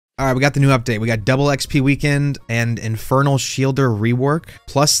All right, we got the new update. We got double XP weekend and infernal shielder rework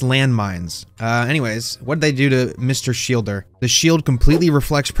plus landmines. Anyways, what did they do to Mr. Shielder? The shield completely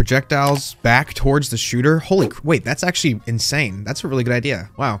reflects projectiles back towards the shooter. Wait, that's actually insane. That's a really good idea.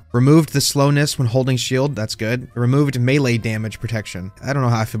 Wow. Removed the slowness when holding shield. That's good. Removed melee damage protection. I don't know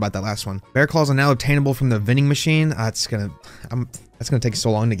how I feel about that last one. Bear claws are now obtainable from the vending machine. That's gonna take so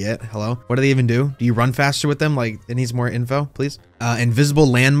long to get. Hello? What do they even do? Do you run faster with them? Like, it needs more info, please. Invisible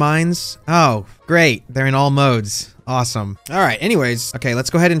landmines. Oh, great. They're in all modes. Awesome. All right, anyways. Okay, let's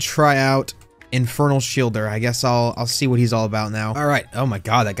go ahead and try out Infernal Shielder. I guess I'll see what he's all about now. All right. Oh my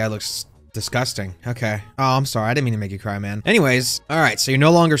God, that guy looks disgusting. Okay. Oh, I'm sorry. I didn't mean to make you cry, man. Anyways, all right. So you're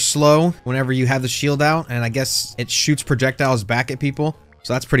no longer slow whenever you have the shield out, and I guess it shoots projectiles back at people.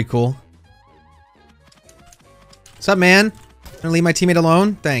 So that's pretty cool. What's up, man? Gonna leave my teammate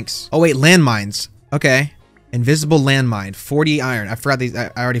alone? Thanks. Oh wait, landmines. Okay. Invisible landmine. 40 iron. I forgot these.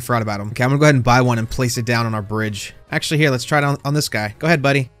 I already forgot about them. Okay, I'm gonna go ahead and buy one and place it down on our bridge. Actually, here, let's try it on this guy. Go ahead,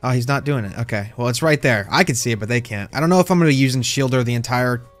 buddy. Oh, he's not doing it. Okay. Well, it's right there. I can see it, but they can't. I don't know if I'm gonna be using Shielder the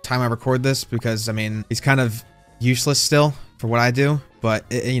entire time I record this because, I mean, he's kind of useless still for what I do. But,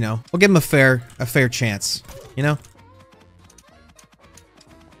 you know, we'll give him a fair chance. You know?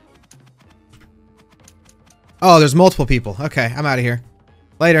 Oh, there's multiple people. Okay, I'm out of here.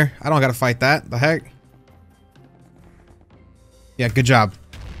 Later. I don't gotta fight that. The heck? Yeah, good job.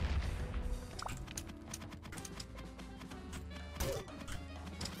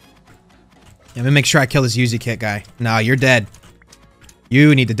 Yeah, let me make sure I kill this Uzi kit guy. No, you're dead.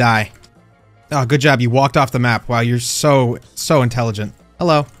 You need to die. Oh, good job. You walked off the map. Wow, you're so intelligent.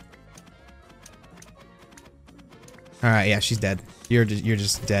 Hello. Alright, yeah, she's dead. You're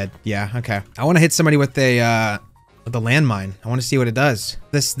just dead. Yeah, okay. I want to hit somebody with the landmine. I want to see what it does.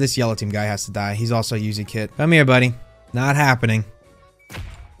 This yellow team guy has to die. He's also a Uzi kit. Come here, buddy. Not happening.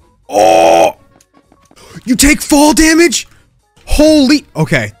 Oh! You take fall damage? Holy...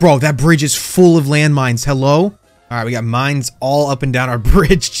 Okay, bro, that bridge is full of landmines. Hello? All right, we got mines all up and down our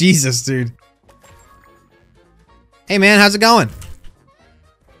bridge. Jesus, dude. Hey, man, how's it going?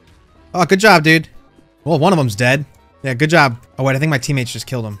 Oh, good job, dude. Well, one of them's dead. Yeah, good job. Oh, wait, I think my teammates just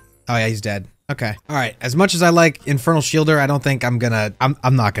killed him. Oh, yeah, he's dead. Okay. All right. As much as I like Infernal Shielder, I don't think I'm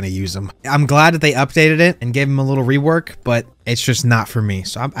not gonna use him. I'm glad that they updated it and gave him a little rework, but it's just not for me.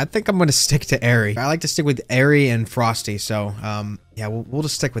 So I think I'm gonna stick to Airy. I like to stick with Airy and Frosty. So, yeah, we'll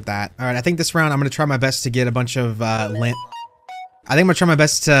just stick with that. All right. I think this round I'm gonna try my best to get a bunch of I think I'm gonna try my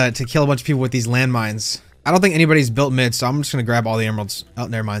best to kill a bunch of people with these landmines. I don't think anybody's built mid, so I'm just gonna grab all the emeralds. Oh,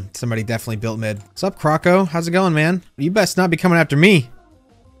 never mind. Somebody definitely built mid. What's up, Croco? How's it going, man? You best not be coming after me.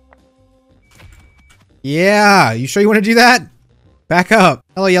 Yeah, you sure you want to do that? Back up.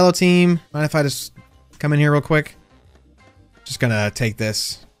 Hello, yellow team. Mind if I just come in here real quick? Just gonna take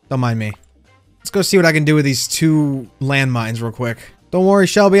this. Don't mind me. Let's go see what I can do with these 2 landmines real quick. Don't worry,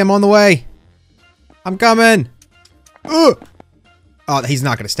 Shelby, I'm on the way. I'm coming. Ugh. Oh, he's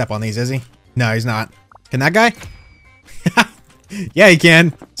not gonna step on these, is he? No, he's not. Can that guy? Yeah, he can.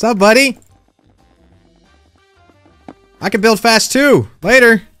 What's up, buddy? I can build fast too.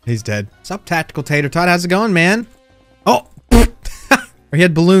 Later. He's dead. What's up, Tactical Tater Tot? How's it going, man? Oh! Or he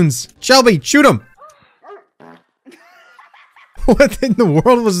had balloons. Shelby, shoot him! What in the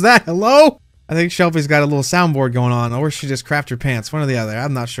world was that? Hello? I think Shelby's got a little soundboard going on, or she just crapped her pants. One or the other.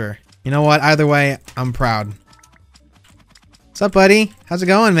 I'm not sure. You know what? Either way, I'm proud. What's up, buddy? How's it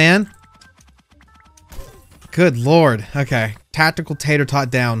going, man? Good lord. Okay. Tactical Tater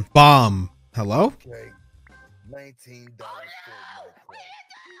Tot down. Bomb. Hello? Okay. $19.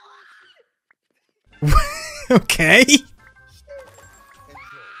 Okay.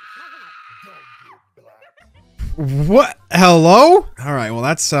 What? Hello? All right. Well,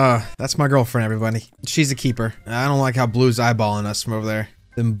 that's my girlfriend, everybody. She's a keeper. I don't like how Blue's eyeballing us from over there.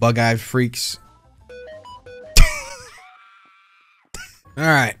 Them bug-eyed freaks. All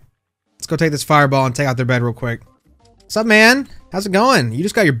right. Let's go take this fireball and take out their bed real quick. What's up, man? How's it going? You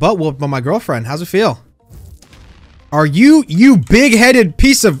just got your butt whooped by my girlfriend. How's it feel? Are you big-headed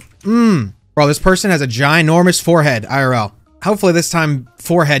piece of... Bro, this person has a ginormous forehead, IRL. Hopefully this time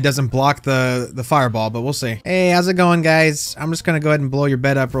forehead doesn't block the fireball, but we'll see. Hey, how's it going, guys? I'm just gonna go ahead and blow your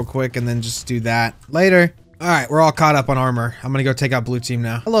bed up real quick and then just do that. Later. All right, we're all caught up on armor. I'm gonna go take out blue team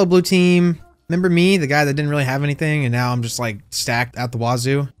now. Hello, blue team. Remember me, the guy that didn't really have anything, and now I'm just like stacked at the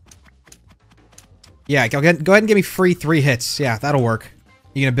wazoo? Yeah, go ahead and give me free 3 hits. Yeah, that'll work.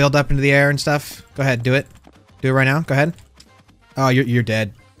 You gonna build up into the air and stuff? Go ahead, do it. Do it right now. Go ahead. Oh, you're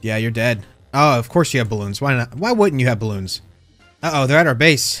dead. Yeah, you're dead. Oh, of course you have balloons. Why not? Why wouldn't you have balloons? Uh-oh, they're at our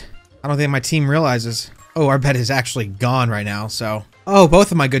base. I don't think my team realizes. Oh, our bed is actually gone right now, so. Oh,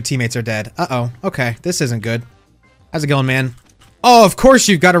 both of my good teammates are dead. Uh-oh. Okay, this isn't good. How's it going, man? Oh, of course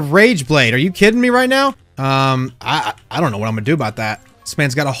you've got a rage blade. Are you kidding me right now? I don't know what I'm gonna do about that. This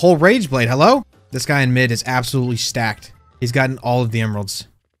man's got a whole rage blade. Hello? This guy in mid is absolutely stacked. He's gotten all of the emeralds.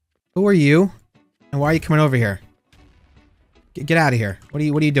 Who are you? And why are you coming over here? Get out of here. What are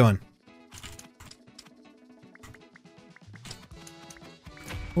you doing?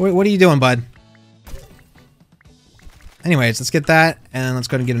 What are you doing, bud? Anyways, let's get that, and let's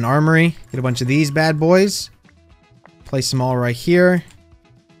go ahead and get an armory. Get a bunch of these bad boys. Place them all right here.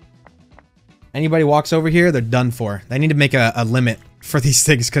 Anybody walks over here, they're done for. They need to make a limit for these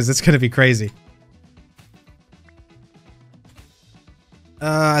things, because it's going to be crazy.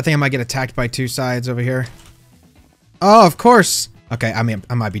 I think I might get attacked by two sides over here. Oh, of course! Okay, I mean,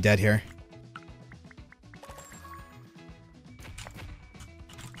 I might be dead here.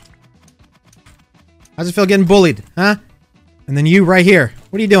 How's it feel getting bullied, huh? And then you right here.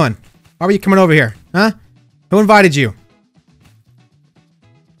 What are you doing? Why were you coming over here, huh? Who invited you?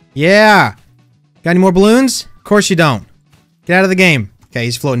 Yeah! Got any more balloons? Of course you don't. Get out of the game. Okay,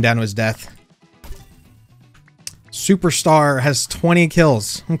 he's floating down to his death. Superstar has 20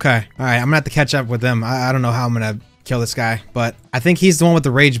 kills. Okay. Alright, I'm gonna have to catch up with them. I don't know how I'm gonna kill this guy, but I think he's the one with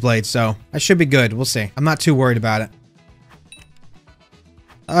the rage blade, so I should be good. We'll see. I'm not too worried about it.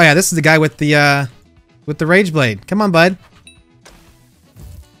 Oh yeah, this is the guy with the rage blade. Come on, bud.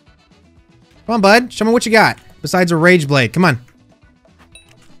 Come on, bud. Show me what you got. Besides a rage blade. Come on.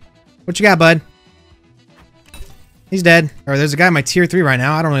 What you got, bud? He's dead. Or there's a guy in my tier 3 right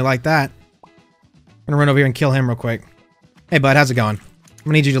now. I don't really like that. I'm gonna run over here and kill him real quick. Hey, bud. How's it going? I'm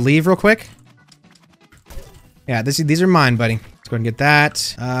gonna need you to leave real quick. Yeah, these are mine, buddy. Let's go ahead and get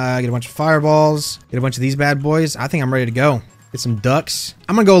that. Get a bunch of fireballs. Get a bunch of these bad boys. I think I'm ready to go. Get some ducks.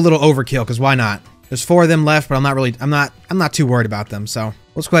 I'm gonna go a little overkill, because why not? There's 4 of them left, but I'm not too worried about them, so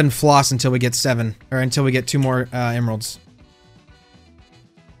let's go ahead and floss until we get 7, or until we get 2 more emeralds.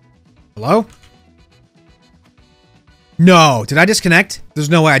 Hello? No, did I disconnect? There's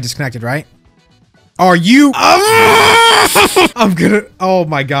no way I disconnected, right? Are you? I'm gonna, oh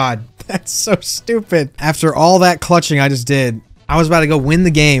my god, that's so stupid. After all that clutching I just did, I was about to go win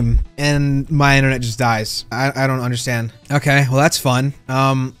the game, and my internet just dies. I don't understand. Okay, well that's fun.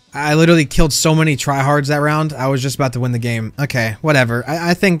 I literally killed so many tryhards that round. I was just about to win the game. Okay, whatever.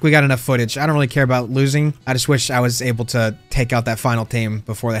 I think we got enough footage. I don't really care about losing. I just wish I was able to take out that final team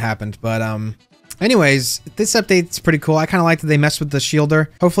before that happened. But, anyways, this update's pretty cool. I kind of like that they messed with the shielder.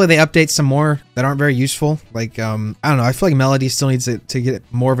 Hopefully they update some more that aren't very useful. Like, I don't know. I feel like Melody still needs to get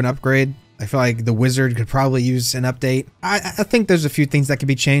more of an upgrade. I feel like the wizard could probably use an update. I think there's a few things that could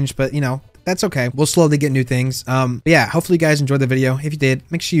be changed, but, you know, that's okay. We'll slowly get new things. But yeah, hopefully you guys enjoyed the video. If you did,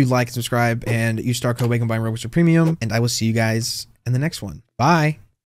 make sure you like and subscribe and use star code Waike and buy Robux Premium. And I will see you guys in the next one. Bye.